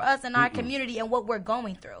care for us in our community and what we're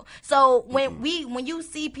going through. So when you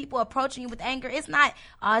see people approaching you with anger, it's not,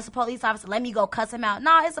 it's a police officer, let me go cuss him out.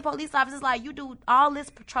 No, it's a police officers. Like, you do all this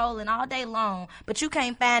patrolling all day long, but you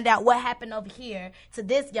can't find out what happened over here to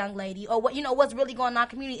this young lady, or what's really going on in the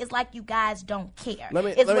community. It's like you guys don't care.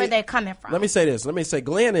 It's where they're coming from. Let me say this.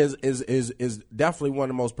 Glenn is definitely one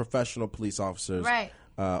of the most professional police officers. Right.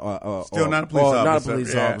 Still not a police officer. Not a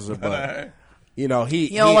police officer, but he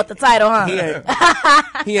you don't want the title,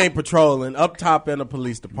 huh? He ain't patrolling up top in the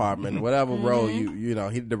police department, whatever role he's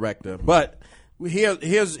the director. But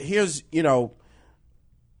here's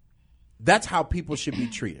that's how people should be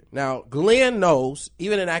treated. Now, Glenn knows,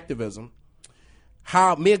 even in activism,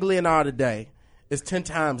 how me and Glenn are today is 10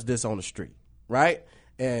 times this on the street, right?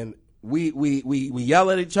 And we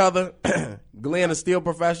yell at each other. Glenn is still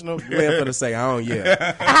professional. Glenn finna say, I don't yell.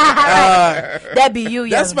 That be you,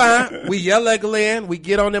 That's fine. We yell at Glenn. We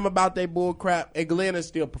get on them about their bull crap. And Glenn is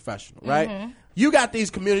still professional, right? Mm-hmm. You got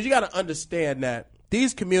these communities. You got to understand that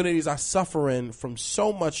these communities are suffering from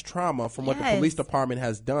so much trauma from what the police department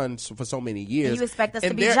has done for so many years. And you expect us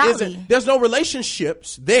to be jolly. There's no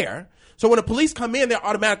relationships there. So when the police come in, they're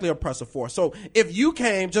automatically oppressive force. So if you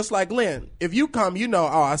came, just like Glenn, if you come,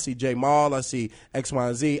 I see J Maul, I see X, Y,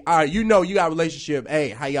 and Z. All right, you got a relationship.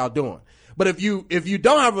 Hey, how y'all doing? But if you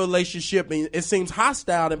don't have a relationship and it seems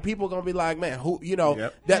hostile, then people are gonna be like, man,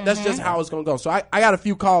 that's just how it's gonna go. So I got a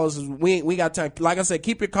few callers. We got time. Like I said,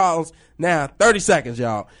 keep your calls now. 30 seconds,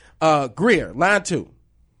 y'all. Greer, line 2.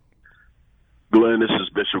 Glenn, this is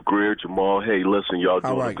Bishop Greer. Jamal, hey, listen, y'all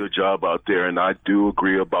doing a good job out there, and I do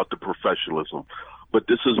agree about the professionalism. But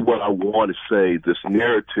this is what I want to say, this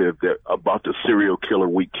narrative about the serial killer,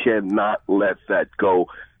 we cannot let that go,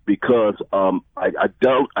 because I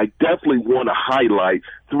definitely want to highlight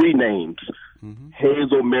 3 names.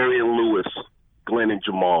 Hazel Marion Lewis, Glenn and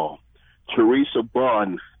Jamal. Teresa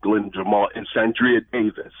Bunn, Glenn and Jamal, and Sandria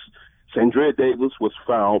Davis. Sandria Davis was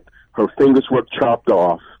found, her fingers were chopped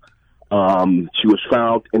off. She was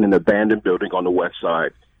found in an abandoned building on the west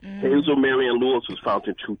side. Hazel Marion Lewis was found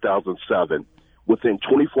in 2007. Within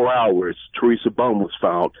 24 hours, Teresa Bunn was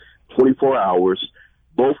found. 24 hours,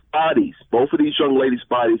 both of these young ladies'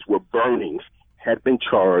 bodies were burning, had been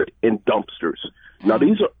charred in dumpsters. Now,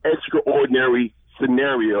 these are extraordinary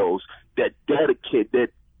scenarios that dictate that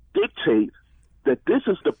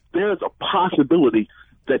there's a possibility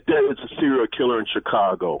that there is a serial killer in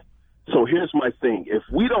Chicago. So here's my thing. If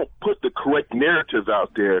we don't put the correct narrative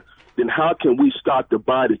out there, then how can we stop the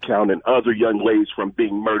body count and other young ladies from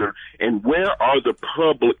being murdered? And where are the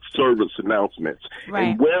public service announcements? Right.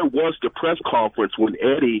 And where was the press conference when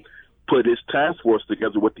Eddie put his task force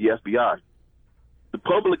together with the FBI? The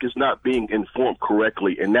public is not being informed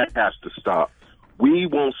correctly, and that has to stop. We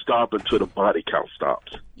won't stop until the body count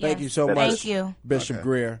stops. Yes. Thank you so much, Thank you. Bishop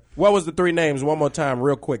Greer. What was the 3 names? One more time,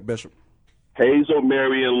 real quick, Bishop. Hazel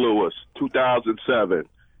Marion Lewis, 2007.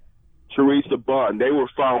 Teresa Bunn. They were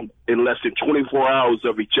found in less than 24 hours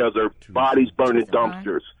of each other, bodies burned in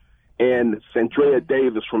dumpsters. And Sandrea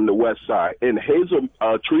Davis from the West Side. And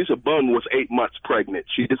Teresa Bunn was 8 months pregnant.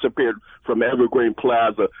 She disappeared from Evergreen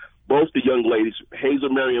Plaza. Both the young ladies, Hazel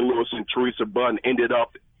Marion Lewis and Teresa Bunn, ended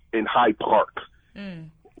up in Hyde Park.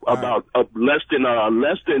 About less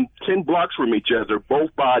than 10 blocks from each other.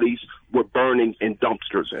 Both bodies were burning in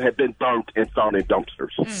dumpsters, had been burnt and found in dumpsters.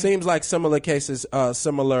 Seems like similar cases,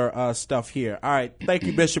 similar stuff here. All right, thank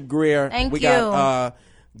you, Bishop Greer. Thank we you. got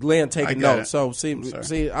Glenn taking notes. it. So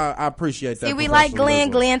I appreciate that. See, we like Glenn.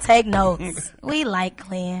 Glenn take notes. We like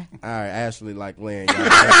Glenn. All right, Ashley like Glenn. All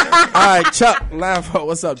right, Chuck Lambo,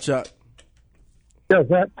 what's up, Chuck? Yes,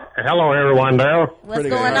 hello, everyone there. What's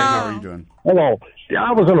going on? How are you doing? Hello. Yeah,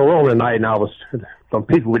 I was in a room tonight, and some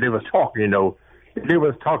people, they was talking, they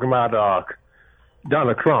was talking about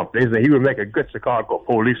Donald Trump. They said he would make a good Chicago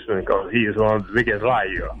policeman because he is one of the biggest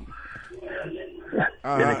liars in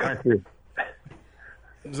the country.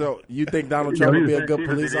 So you think Donald Trump would be a good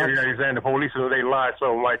police officer? He's saying the police, they lie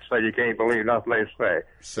so much that you can't believe nothing they say.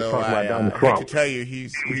 So I have to tell you,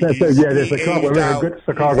 he's there's Chicago, a good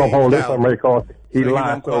Chicago police because he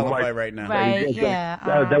lies so much. Right now. Right, yeah.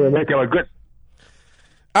 That would make him a good.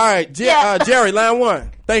 All right, Jerry, line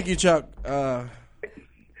one. Thank you, Chuck. Hey,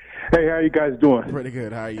 how you guys doing? Pretty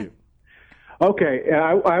good. How are you? Okay,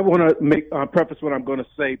 I want to make preface what I'm going to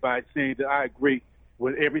say by saying that I agree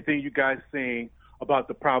with everything you guys saying about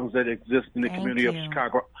the problems that exist in the community of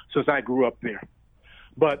Chicago since I grew up there.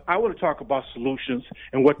 But I want to talk about solutions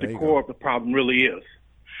and what the core of the problem really is.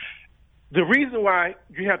 The reason why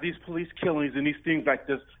you have these police killings and these things like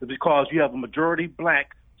this is because you have a majority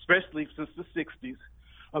black, especially since the 60s,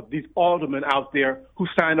 of these aldermen out there who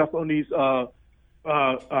signed up on these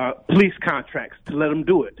police contracts to let them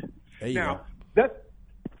do it. Now, that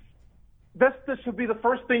should be the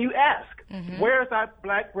first thing you ask. Mm-hmm. Where is our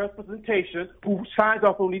black representation who signs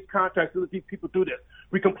off on these contracts to let these people do this?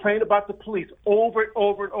 We complain about the police over and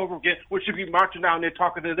over and over again. We should be marching down there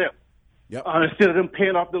talking to them. Yep. Instead of them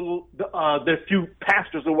paying off the few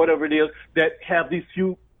pastors or whatever it is that have these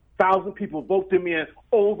few thousand people vote them in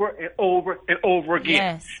over and over and over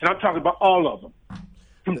again. Yes. And I'm talking about all of them.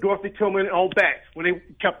 From Dorothy Tillman on back, when they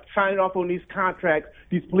kept signing off on these contracts,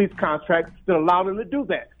 these police contracts that allowed them to do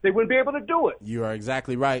that. They wouldn't be able to do it. You are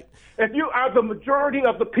exactly right. If you are the majority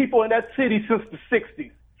of the people in that city since the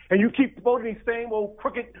 60s, and you keep voting these same old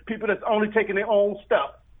crooked people that's only taking their own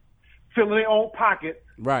stuff, filling their own pocket,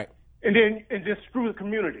 right, and just screw the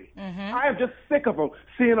community. Mm-hmm. I am just sick of them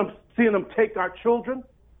seeing them take our children,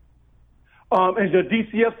 and the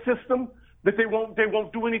DCF system that they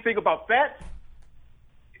won't do anything about that.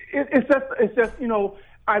 It's just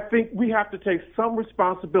I think we have to take some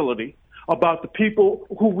responsibility about the people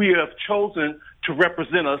who we have chosen to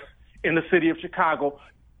represent us in the city of Chicago.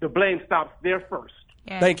 The blame stops there first.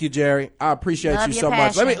 Yeah. Thank you, Jerry. I appreciate Love you your so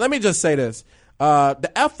passion. much. Let me just say this.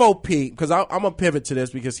 The FOP, because I'm going to pivot to this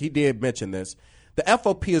because he did mention this. The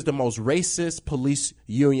FOP is the most racist police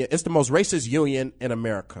union. It's the most racist union in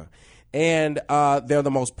America. And they're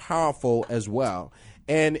the most powerful as well.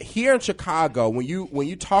 And here in Chicago, when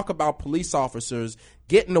you talk about police officers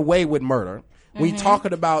getting away with murder, when you're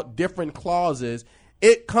talking about different clauses,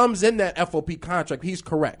 it comes in that FOP contract. He's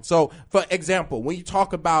correct. So, for example, when you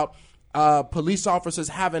talk about police officers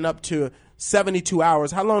having up to 72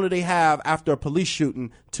 hours, how long do they have after a police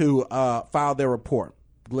shooting to file their report?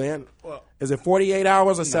 Glenn, is it 48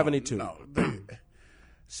 hours or 72? No.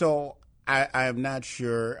 So I am not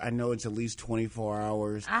sure. I know it's at least 24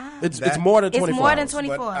 hours. It's more than 24 It's more than hours.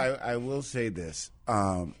 24. But I will say this.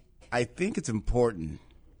 I think it's important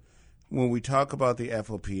when we talk about the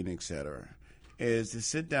FOP and et cetera, is to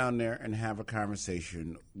sit down there and have a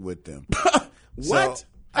conversation with them. What?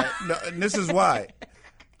 And this is why.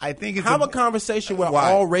 I think it's have a conversation with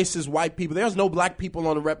all racist white people. There's no black people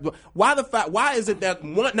on the rep. Why is it that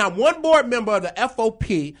one board member of the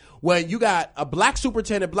FOP, when you got a black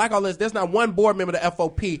superintendent, black all this, there's not one board member of the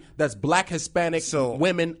FOP that's black, Hispanic,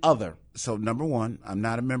 women, other. So number one, I'm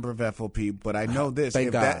not a member of FOP, but I know this.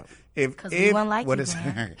 Thank God. Because we won't like you.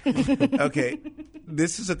 Okay,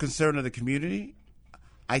 this is a concern of the community.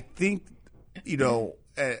 I think,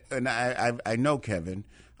 and I know Kevin.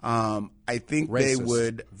 I think Racist. they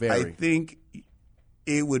would. Very. I think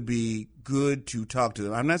it would be good to talk to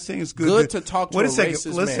them. I'm not saying it's good to talk to a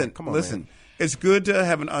racist man. Come on, listen. Man. It's good to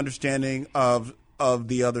have an understanding of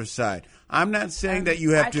the other side. I'm not saying that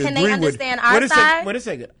you have to can agree they with. understand our side? Wait a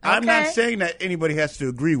second. I'm not saying that anybody has to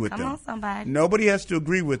agree with them. Come on, somebody. Nobody has to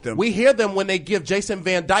agree with them. We hear them when they give Jason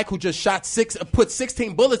Van Dyke, who just put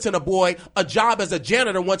 16 bullets in a boy, a job as a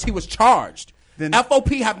janitor once he was charged. Then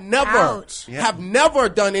FOP have never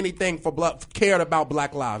done anything cared about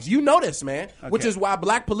black lives. You know this, man, which is why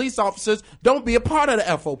black police officers don't be a part of the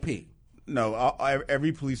FOP. No,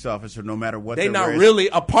 every police officer, no matter what, they're not really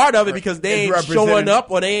a part of it because they ain't showing up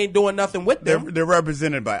or they ain't doing nothing with them. They're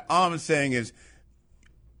represented by. All I'm saying is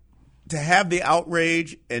to have the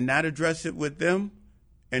outrage and not address it with them,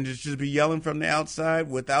 and just be yelling from the outside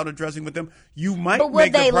without addressing with them, you might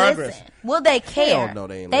make the progress. Listen? Will they care? Hell no,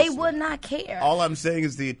 they would not care. All I'm saying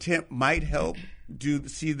is the attempt might help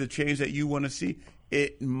see the change that you want to see.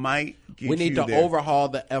 It might get We need you to there. overhaul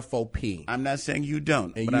the FOP. I'm not saying you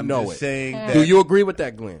don't, and but you I'm know just it. saying that. Do you agree with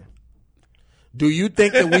that, Glenn? Do you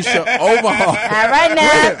think that we should overhaul? All right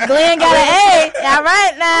now, Glenn got an A. All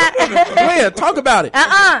right now, Glenn, talk about it.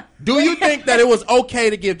 Do you think that it was okay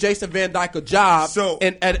to give Jason Van Dyke a job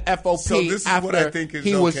at FOP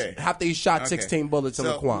after he shot 16 bullets in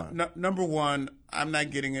Laquan? Number one, I'm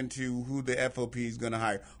not getting into who the FOP is going to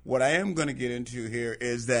hire. What I am going to get into here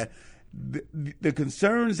is that the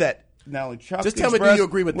concerns that not only Chuck just tell me, do you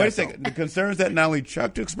agree with that? Wait a second. The concerns that not only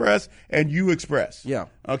Chuck expressed and you express. Yeah.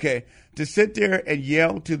 Okay. To sit there and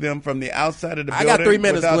yell to them from the outside of the building. I got 3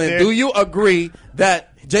 minutes, Glenn. Do you agree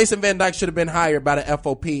that Jason Van Dyke should have been hired by the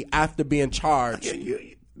FOP after being charged?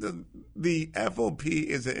 The FOP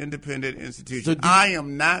is an independent institution. So I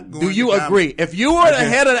am not going to. Do you agree? If you were the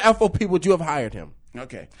head of the FOP, would you have hired him?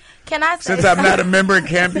 Okay. Can I say Since I'm not a member and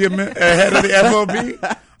can't be a head of the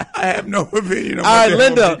FOP, I have no opinion on all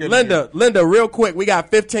right, Linda, real quick. We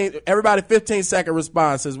got 15-second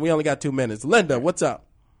responses. We only got 2 minutes. Linda, what's up?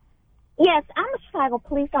 Yes, I'm a Chicago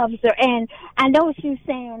police officer, and I know what you're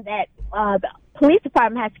saying that the police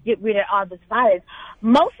department has to get rid of all this violence.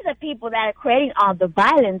 Most of the people that are creating all the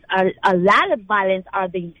violence, a lot of violence, are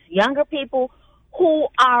these younger people who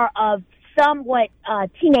are of somewhat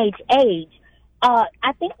teenage age.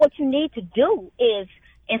 I think what you need to do is,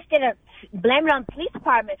 instead of blaming it on the police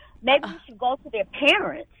department, maybe you should go to their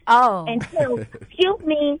parents and tell, maybe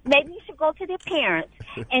you should go to their parents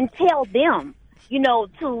and tell them,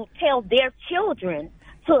 to tell their children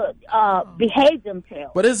to behave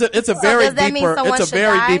themselves. But it's a very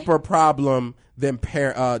deeper problem than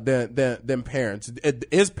parents.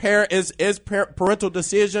 Is parental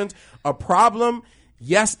decisions a problem?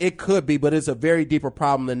 Yes, it could be, but it's a very deeper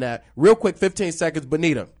problem than that. Real quick, 15 seconds,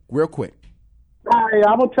 Benita. Real quick. Hi,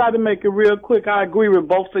 I'm gonna try to make it real quick. I agree with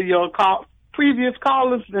both of your previous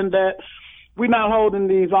callers in that we're not holding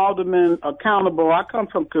these aldermen accountable. I come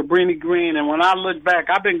from Cabrini Green, and when I look back,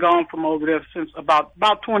 I've been gone from over there since about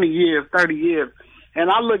 20 years, 30 years. And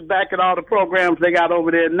I look back at all the programs they got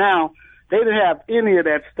over there now. They didn't have any of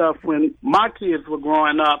that stuff when my kids were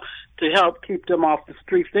growing up to help keep them off the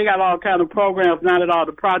streets. They got all kind of programs now that all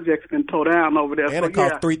the projects been tore down over there. And it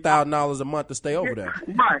costs $3,000 a month to stay over there.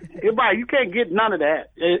 Right. You can't get none of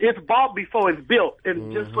that. It's bought before it's built.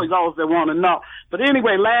 And just for those that want to know. But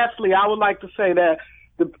anyway, lastly, I would like to say that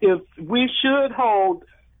if we should hold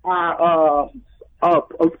our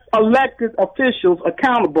elected officials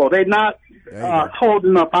accountable. They're not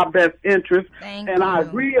holding up our best interest. I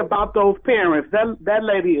agree about those parents. That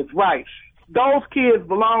lady is right. Those kids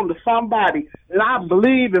belong to somebody. And I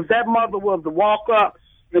believe if that mother was to walk up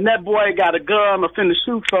and that boy got a gun or finna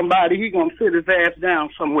shoot somebody, he gonna sit his ass down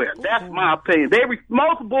somewhere. That's my opinion.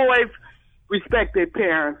 Most boys respect their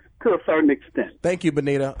parents to a certain extent. Thank you,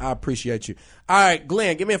 Benita. I appreciate you. All right,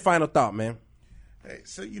 Glenn, give me a final thought, man. Hey,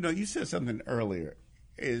 so, you said something earlier.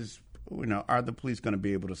 Are the police going to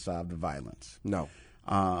be able to solve the violence? No.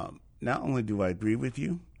 Not only do I agree with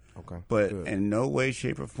you, but in no way,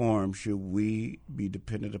 shape, or form should we be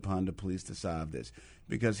dependent upon the police to solve this.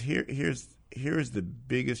 Because here's the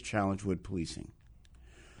biggest challenge with policing.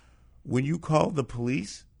 When you call the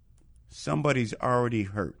police, somebody's already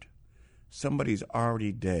hurt. Somebody's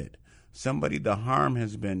already dead. the harm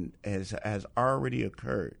has already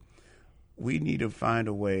occurred. We need to find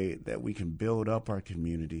a way that we can build up our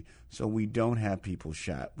community so we don't have people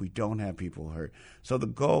shot, we don't have people hurt. So the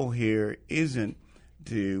goal here isn't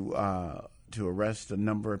to arrest a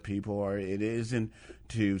number of people, or it isn't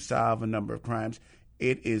to solve a number of crimes.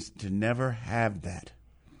 It is to never have that.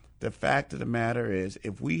 The fact of the matter is,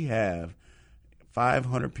 if we have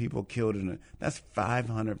 500 people killed that's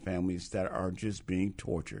 500 families that are just being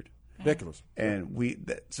tortured. Ridiculous. And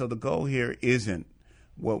so the goal here isn't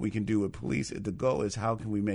what we can do with police. The goal is how can we make